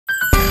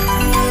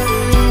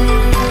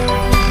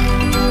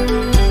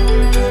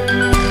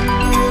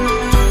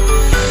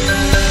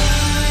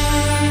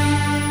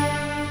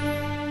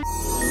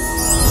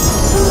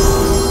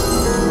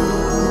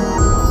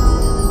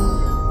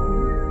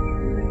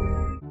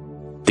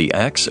The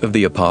Acts of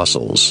the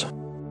Apostles,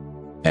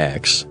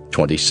 Acts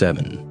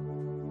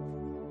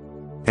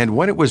 27. And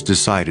when it was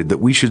decided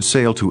that we should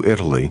sail to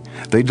Italy,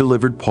 they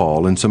delivered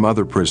Paul and some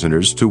other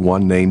prisoners to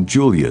one named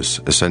Julius,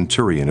 a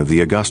centurion of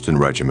the Augustan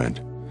regiment.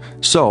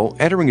 So,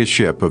 entering a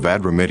ship of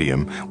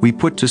Adramyttium, we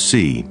put to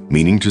sea,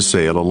 meaning to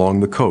sail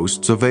along the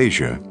coasts of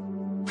Asia.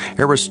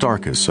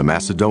 Aristarchus, a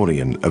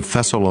Macedonian of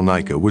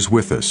Thessalonica, was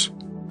with us.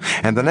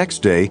 And the next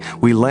day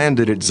we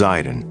landed at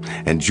Zidon,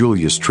 and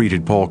Julius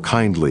treated Paul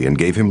kindly and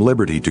gave him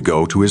liberty to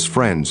go to his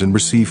friends and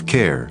receive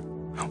care.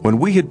 When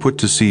we had put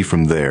to sea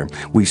from there,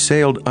 we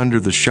sailed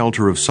under the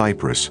shelter of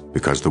Cyprus,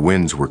 because the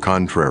winds were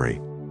contrary.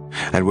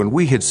 And when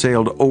we had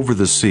sailed over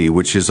the sea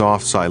which is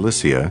off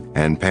Cilicia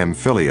and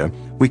Pamphylia,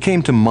 we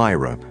came to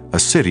Myra, a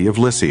city of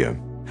Lycia.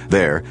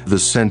 There the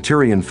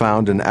centurion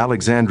found an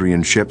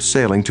Alexandrian ship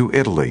sailing to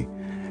Italy,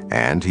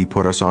 and he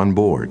put us on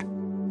board.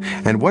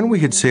 And when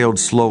we had sailed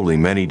slowly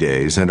many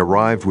days and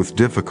arrived with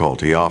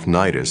difficulty off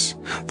Cnidus,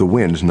 the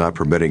wind not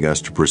permitting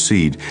us to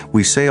proceed,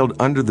 we sailed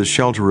under the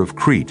shelter of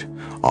Crete,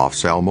 off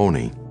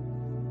Salmone.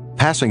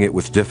 Passing it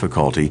with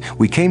difficulty,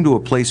 we came to a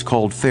place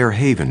called Fair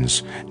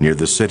Havens, near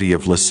the city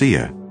of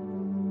Lasea.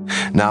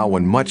 Now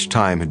when much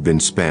time had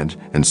been spent,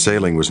 and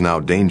sailing was now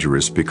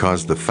dangerous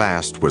because the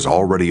fast was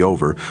already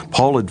over,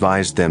 Paul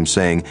advised them,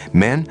 saying,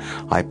 "Men,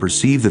 I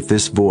perceive that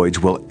this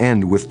voyage will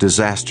end with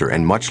disaster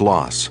and much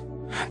loss,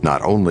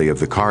 not only of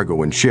the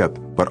cargo and ship,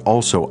 but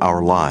also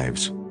our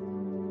lives."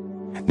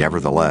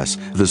 Nevertheless,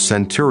 the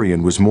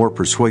centurion was more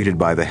persuaded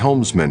by the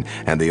helmsman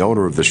and the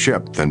owner of the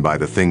ship than by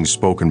the things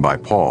spoken by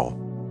Paul.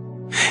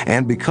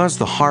 And because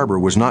the harbor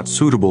was not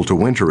suitable to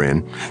winter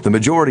in, the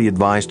majority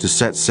advised to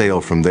set sail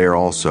from there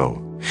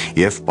also,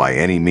 if by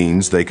any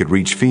means they could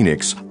reach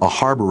Phoenix, a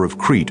harbor of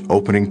Crete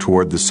opening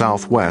toward the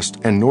southwest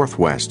and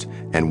northwest,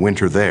 and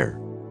winter there.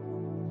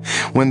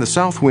 When the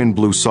south wind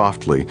blew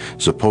softly,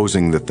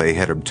 supposing that they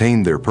had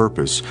obtained their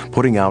purpose,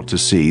 putting out to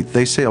sea,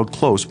 they sailed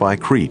close by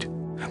Crete.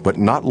 But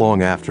not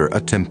long after,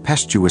 a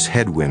tempestuous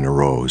headwind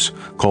arose,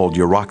 called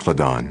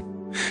Euroclydon.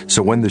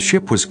 So when the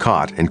ship was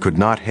caught and could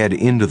not head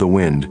into the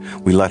wind,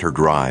 we let her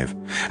drive,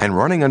 and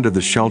running under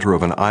the shelter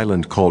of an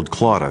island called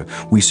Clauda,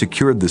 we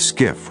secured the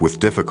skiff with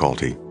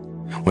difficulty.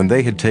 When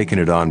they had taken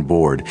it on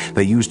board,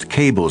 they used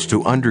cables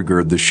to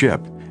undergird the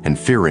ship, and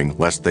fearing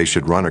lest they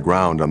should run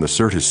aground on the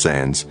Syrtis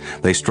sands,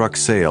 they struck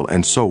sail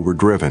and so were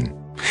driven.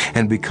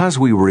 And because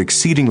we were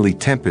exceedingly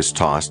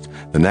tempest-tossed,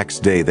 the next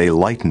day they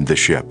lightened the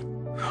ship.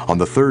 On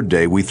the third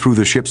day we threw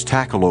the ship's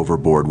tackle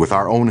overboard with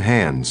our own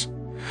hands.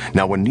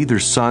 Now when neither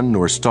sun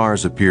nor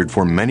stars appeared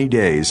for many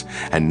days,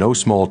 and no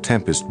small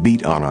tempest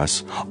beat on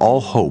us, all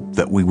hope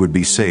that we would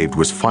be saved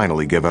was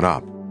finally given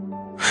up.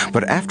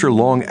 But after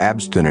long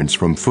abstinence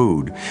from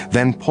food,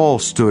 then Paul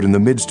stood in the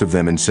midst of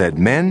them and said,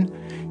 "Men,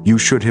 you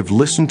should have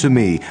listened to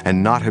me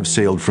and not have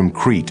sailed from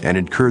Crete and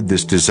incurred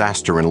this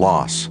disaster and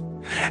loss.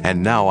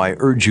 And now I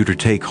urge you to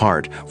take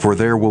heart, for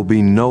there will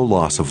be no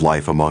loss of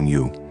life among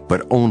you,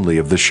 but only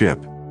of the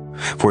ship.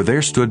 For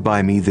there stood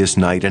by me this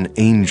night an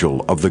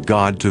angel of the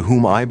God to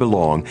whom I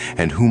belong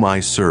and whom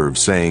I serve,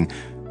 saying,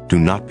 'Do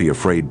not be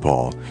afraid,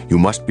 Paul. You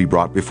must be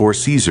brought before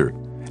Caesar.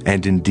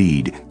 And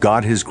indeed,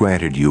 God has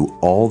granted you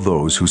all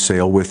those who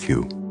sail with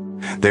you.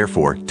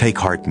 Therefore, take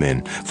heart,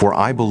 men, for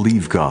I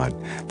believe God,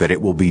 that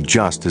it will be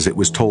just as it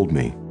was told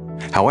me.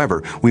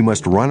 However, we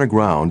must run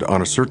aground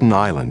on a certain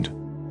island.'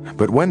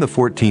 But when the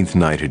 14th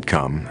night had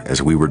come,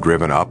 as we were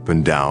driven up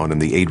and down in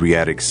the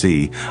Adriatic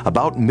Sea,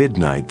 about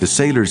midnight the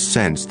sailors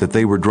sensed that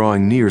they were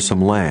drawing near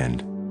some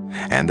land.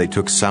 And they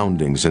took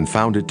soundings and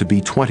found it to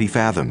be 20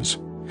 fathoms.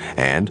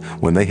 And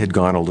when they had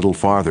gone a little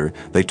farther,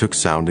 they took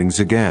soundings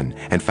again,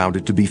 and found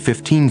it to be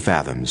 15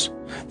 fathoms.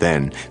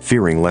 Then,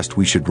 fearing lest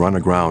we should run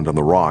aground on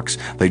the rocks,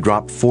 they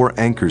dropped 4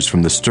 anchors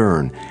from the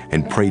stern,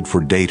 and prayed for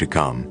day to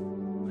come.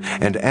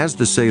 And as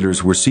the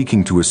sailors were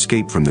seeking to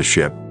escape from the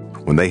ship,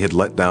 when they had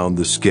let down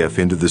the skiff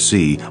into the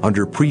sea,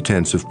 under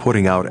pretense of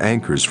putting out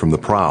anchors from the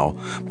prow,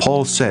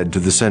 Paul said to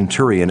the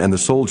centurion and the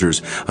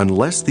soldiers,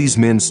 "Unless these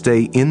men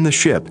stay in the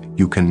ship,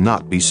 you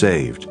cannot be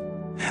saved."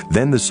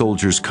 Then the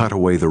soldiers cut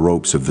away the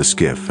ropes of the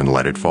skiff and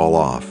let it fall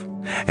off.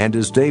 And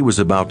as day was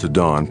about to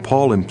dawn,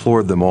 Paul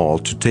implored them all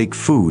to take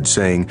food,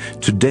 saying,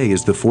 "Today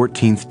is the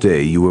 14th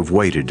day you have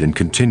waited and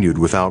continued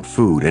without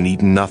food and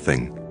eaten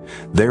nothing.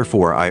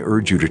 Therefore I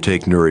urge you to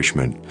take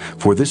nourishment,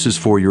 for this is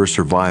for your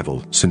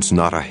survival, since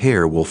not a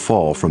hair will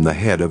fall from the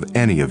head of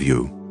any of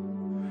you."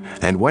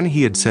 And when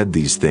he had said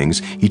these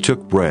things, he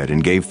took bread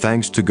and gave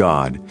thanks to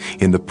God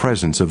in the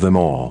presence of them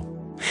all.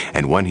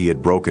 And when he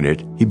had broken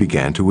it, he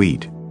began to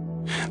eat.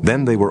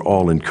 Then they were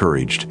all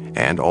encouraged,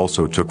 and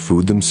also took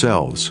food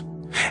themselves.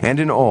 And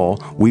in all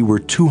we were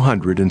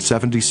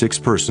 276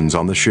 persons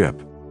on the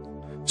ship.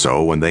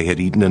 So when they had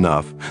eaten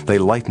enough, they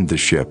lightened the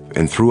ship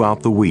and threw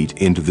out the wheat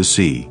into the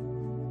sea.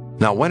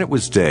 Now when it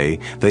was day,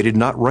 they did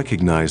not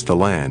recognize the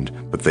land,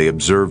 but they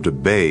observed a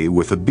bay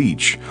with a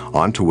beach,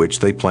 onto which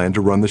they planned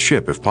to run the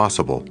ship if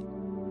possible.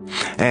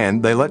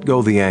 And they let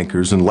go the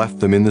anchors and left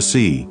them in the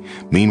sea,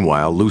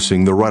 meanwhile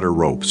loosing the rudder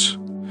ropes.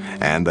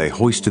 And they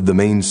hoisted the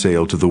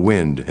mainsail to the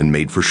wind and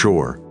made for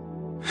shore.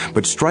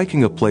 But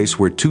striking a place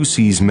where two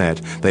seas met,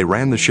 they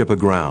ran the ship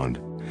aground.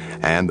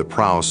 And the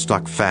prow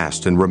stuck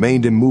fast and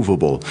remained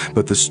immovable,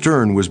 but the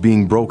stern was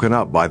being broken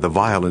up by the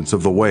violence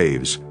of the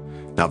waves.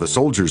 Now the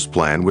soldiers'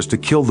 plan was to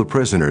kill the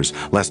prisoners,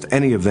 lest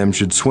any of them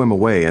should swim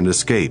away and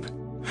escape.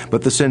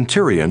 But the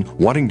centurion,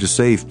 wanting to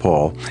save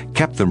Paul,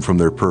 kept them from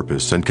their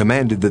purpose and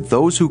commanded that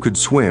those who could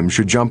swim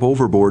should jump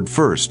overboard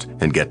first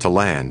and get to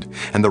land,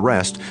 and the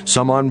rest,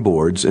 some on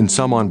boards and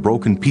some on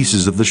broken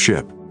pieces of the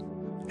ship.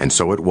 And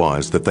so it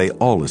was that they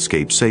all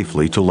escaped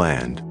safely to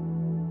land.